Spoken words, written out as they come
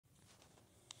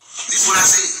This is what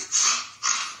I said.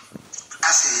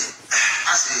 I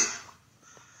said,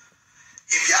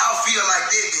 if y'all feel like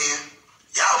that, then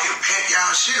y'all can pack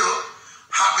y'all shit up,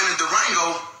 hop in the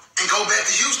Durango, and go back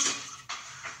to Houston.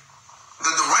 The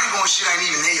Durango and shit ain't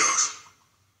even theirs.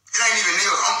 It ain't even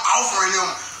theirs. I'm offering them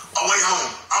a way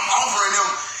home. I'm offering them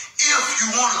if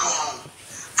you want to go home.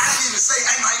 I didn't even say,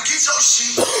 hey man, get your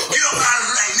shit, get up out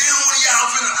of here. Ain't neither one of y'all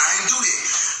finna. I ain't do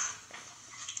that.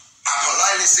 I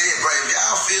politely said, bro, if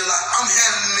y'all feel like I'm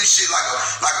handling this shit like a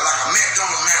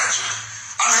McDonald's manager.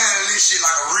 I'm handling this shit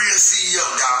like a real CEO,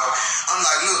 dog. I'm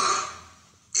like, look,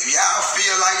 if y'all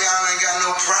feel like y'all ain't got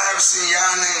no privacy,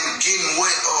 y'all ain't getting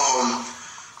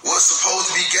what's supposed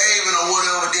to be given or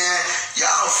whatever, then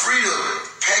y'all free to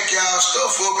pack y'all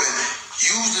stuff up and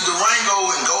use the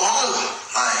Durango and go home.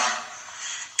 Like,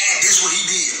 and this what he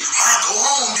did. I go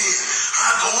home then.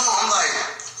 I go home. I'm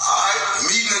like, all right,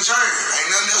 meeting adjourned. Ain't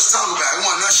nothing else to talk about. It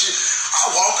wasn't nothing shit. I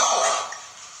walk off.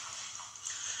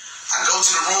 I go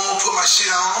to the room, put my shit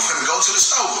on, I'm finna go to the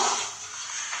store.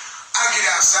 I get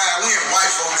outside, we in white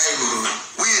folk neighborhood.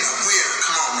 We in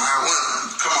come on,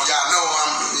 man. Come on, y'all know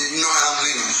you know how I'm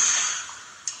living.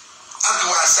 I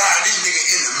go outside, this nigga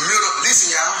in the middle.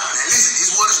 Listen, y'all. Now listen, this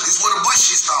is where the bush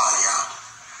shit started, y'all.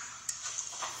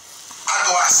 I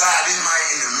go outside, this man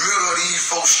in the middle of these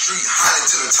folks' street,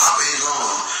 hollering to the top of his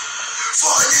lungs.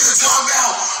 Fuck a nigga talking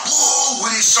about, whoa,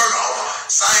 with his shirt off.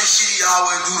 Same shit he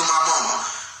always do to my mama.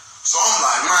 So I'm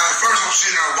like, man, first I'm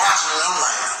sitting there watching it, I'm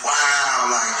like,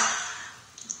 wow, like,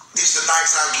 this the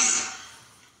thanks I get.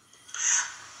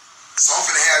 So I'm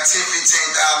finna have $10,000,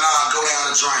 $15,000 go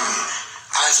down the drain.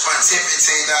 I just spent $10,000,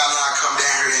 $15,000 come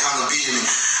down here and handle business.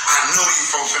 I know you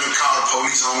folks finna call the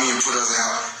police on me and put us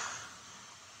out.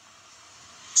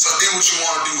 So then what you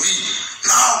wanna do?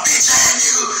 Nah, bitch ass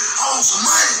nigga, I want some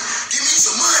money. Give me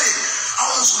some money. I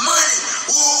want some money.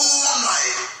 Whoa, I'm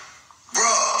like, bro,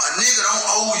 a nigga don't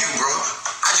owe you, bro.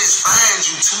 I just fined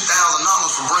you $2,000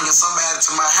 for bringing somebody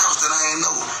to my house that I ain't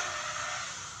know.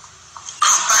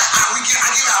 I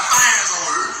give out fines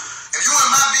over here. If you in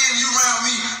my business, you around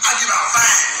me, I give out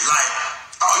fines. Like,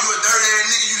 oh, you a dirty ass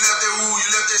nigga, you left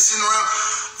that sitting around,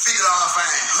 $50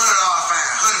 fine, $100 fine,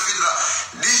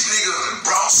 $150. This nigga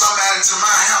brought somebody to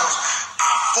my house. I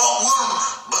fought with him,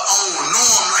 but I don't know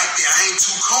him like that. I ain't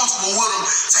too comfortable with him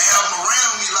to have him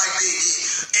around me like that yet.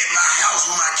 At my house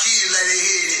with my kids like they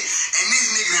had it. And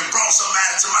this nigga done brought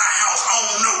somebody to my house. I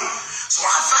don't know. So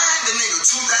I fined the nigga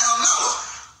 $2,000.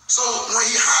 So when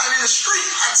he hollered in the street,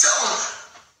 I tell him,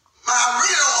 man, I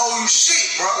really don't owe you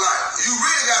shit, bro. Like, you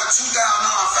really got a $2,000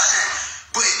 fine.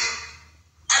 But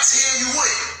I tell you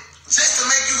what, just to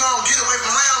make you gonna get away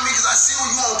from around me, because I see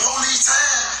when you on police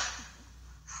time,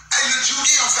 hey, let you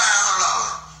give him $500.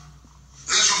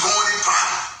 Let you go in his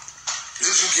pocket.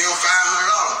 Let you give him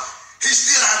 $500. He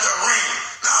still out there ringing.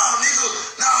 Nah, nigga,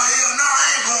 nah, hell no,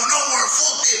 I ain't going nowhere.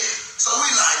 Fuck that. So we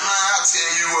like, man, I'll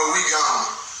tell you where we gone.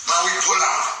 Man, we pull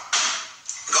off.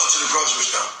 Go to the grocery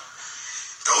store.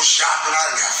 Go shopping. I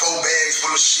done got 4 bags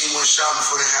full of shit. Went shopping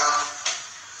for the house.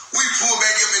 We pull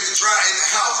back up at the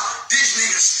house. This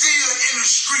nigga still in the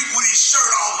street with his shirt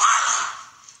off hollering.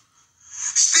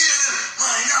 Still in it.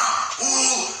 Man, nah.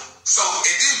 Ooh. So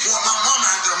at this point, my mama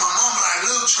out there, my mama like,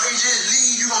 look, Trey, just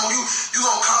leave. You gonna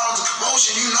cause the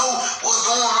commotion. You know what's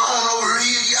going on over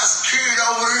here. You got security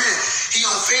over here. He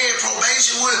on fed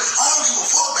probation with it. I don't give a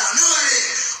fuck about none of that.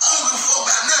 I don't give a fuck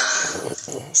about nothing.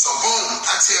 So boom,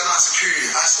 I tell my security,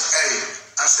 I said, hey.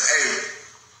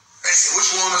 They said, what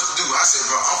you want us to do? I said,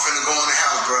 bro, I'm finna go in the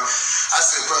house, bro. I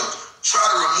said, bro, try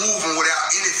to remove him without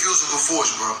any physical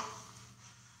force, bro.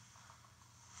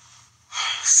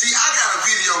 See, I got a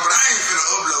video, but I ain't finna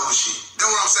upload shit. That's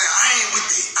what I'm saying. I ain't with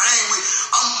it.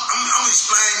 I'm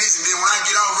explaining this, and then when I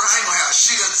get over, I ain't gonna have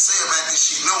shit else to say about this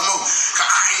shit no more. Cause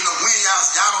I ain't no when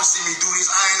y'all don't see me do this.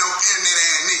 I ain't no internet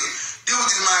ass nigga. Do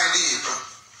what this man did, bro.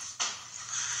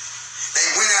 They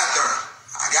went out there.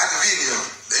 I got the video.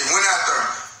 They went out there.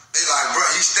 They like, bro,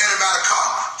 he's standing by the car.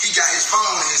 He got his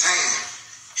phone in his hand.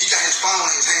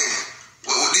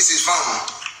 Well, this is his phone.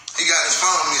 He got his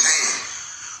phone in his hand.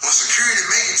 When security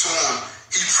make it to him,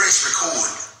 he pressed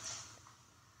record.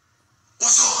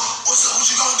 What's up? What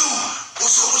you gonna do?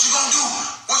 What's up? What you gonna do?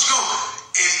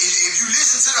 If you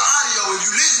listen to the audio, if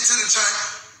you listen to the track,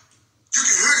 you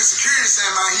can hear the security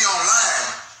saying, man, he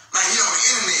online. Man, he on the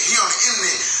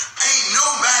internet. Ain't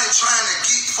nobody trying to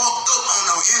get fucked up on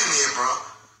no internet, bro.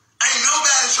 Ain't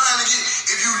nobody trying to get,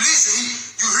 if you listen,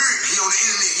 you hear it, he on the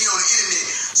internet.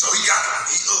 So he record.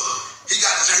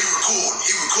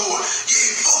 Yeah,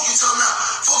 fuck you talking about.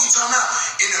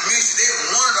 In the midst of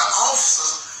that, one of the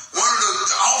officers, one of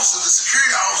the officer, the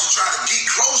security officer, tried to get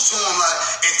close to him, like,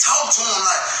 and talk to him,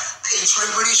 like, hey, Trey,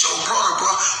 bro, this your brother,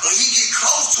 bro. When he get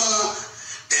close to him,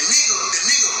 the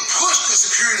nigga pushed the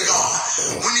security guard.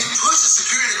 When he pushed the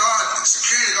security guard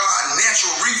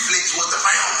natural reflex was the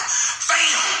fam.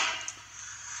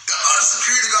 The other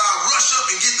security guard rushed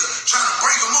up and trying to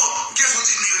break him up. Guess what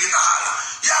this nigga get to holler?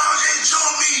 Y'all just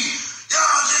jumped me.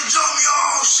 Y'all just jumped me.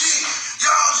 Oh, shit.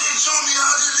 Y'all just jumped me.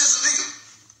 Y'all just listen, nigga.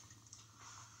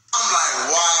 I'm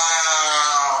like,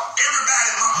 wow.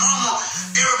 Everybody, my mama,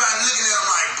 everybody looking at him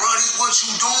like, bro, this what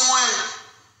you doing?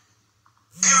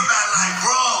 Everybody like,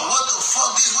 bro, what the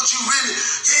fuck? This what you really?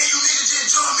 Yeah, you niggas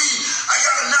just jumped me. I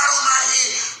got a knot on my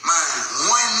head. Man,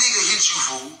 one nigga hit you,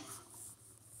 fool.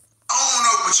 I don't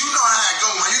know, but you know how it go,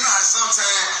 man. You know how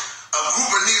sometimes a group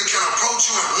of niggas can approach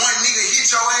you and one nigga hit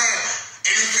your ass,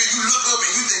 and if you look up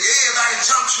and you think everybody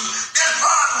jumped you, that's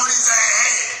probably what his ass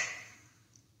had.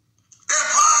 That's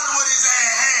probably what his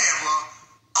ass had, bro.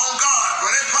 On God, bro.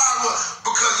 That's probably what,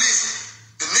 because listen,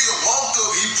 the nigga walked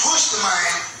up, he pushed the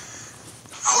man.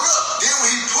 Hold up. Then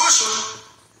when he pushed him,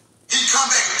 he come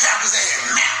back and tap his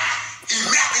ass. He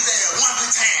mapped his ass one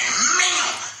good time.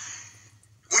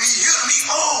 When he hit him,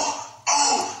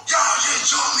 y'all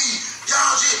just jumped me.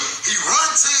 He run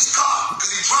to his car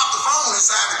because he dropped the phone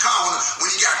inside the car when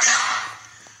he got pounded.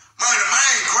 Man, the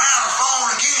man grabbed the phone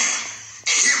again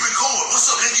and hit record.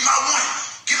 What's up, man? Get my one.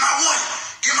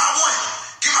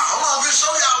 Hold on, we'll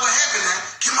show y'all what happened, man.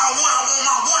 Get my one. I want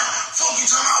my one. Fuck you,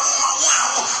 tell me I want my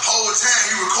one. Whole time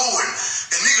he recording.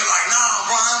 The nigga like, nah,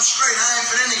 bro, I'm straight. I ain't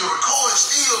for that nigga recording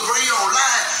still, bro. He don't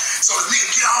lie. So the nigga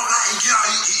get off line.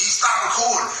 He stopped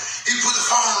recording. He put the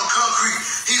phone on the concrete.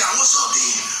 He like, what's up,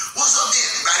 then?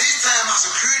 By this time, my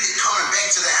security coming back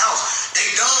to the house. They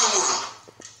done with him.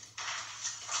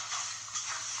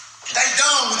 They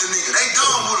done with the nigga. They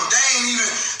done with him. They ain't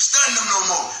even studying him no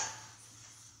more.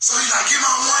 So he's like, get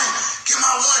my one.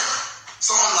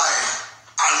 So I'm like,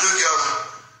 I look at him,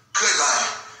 cut like,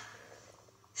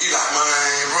 he like,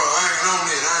 man, bro, I ain't on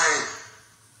it.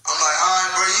 I'm like, all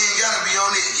right, bro, you ain't gotta be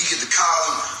on it. He get to call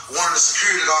him, one of the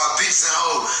security guard bitches and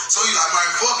hoes. So he like, man,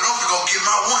 fuck it, I'm gonna go get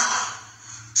my one.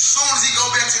 Soon as he go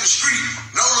back to the street,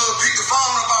 no little pick the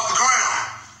phone up off the ground.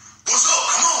 What's up?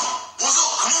 Come on. What's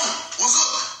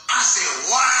up? I said,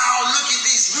 wow, look at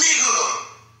this nigga.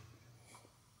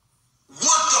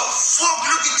 What the fuck?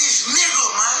 Look at this nigga,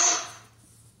 man.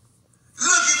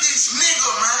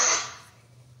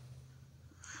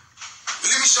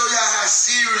 Let me show y'all how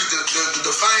serious the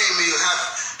fame is,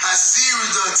 how serious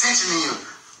the attention is.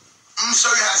 I'm gonna show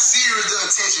you how serious the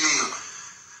attention is.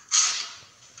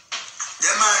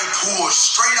 That man pulled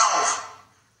straight off.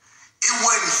 It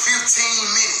wasn't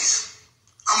 15 minutes.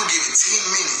 I'm gonna give it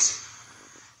 10 minutes.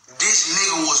 This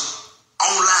nigga was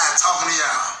online talking to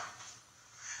y'all.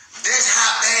 That's how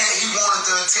bad he wanted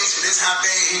the attention. That's how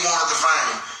bad he wanted the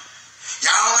fame.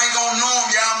 Y'all ain't gonna know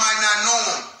him. Y'all might not know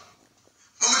him.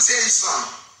 Let me tell you something.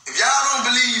 If y'all don't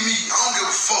believe me, I don't give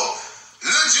a fuck.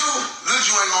 Lil Ju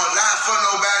ain't gonna lie for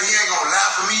nobody. He ain't gonna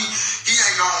lie for me. He a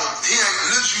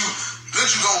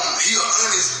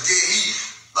honest. Yeah,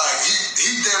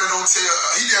 he damn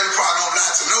probably don't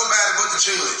lie to nobody but the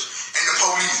judge and the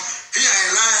police. He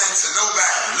ain't lying to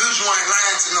nobody. Lil Ju ain't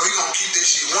lying to no. He gonna keep this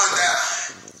shit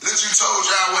 1,000. Lil Ju told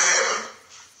y'all what happened.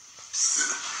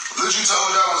 Lil Ju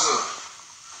told y'all what's up.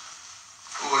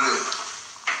 Who was it?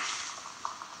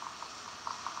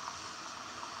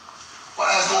 Why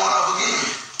is going off again?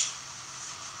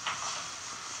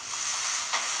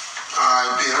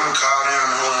 Alright, bitch, I'm gonna call down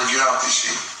and hold on and get off this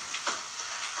shit.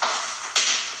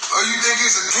 Oh, you think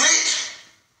it's a glitch?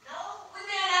 No, we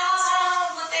been in the house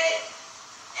home with that.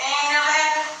 Ain't never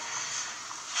happened.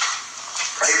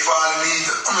 They probably need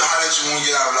to, I'm gonna holler at you when we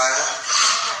get out live.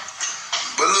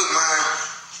 But look, man,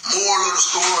 moral of the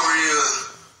story is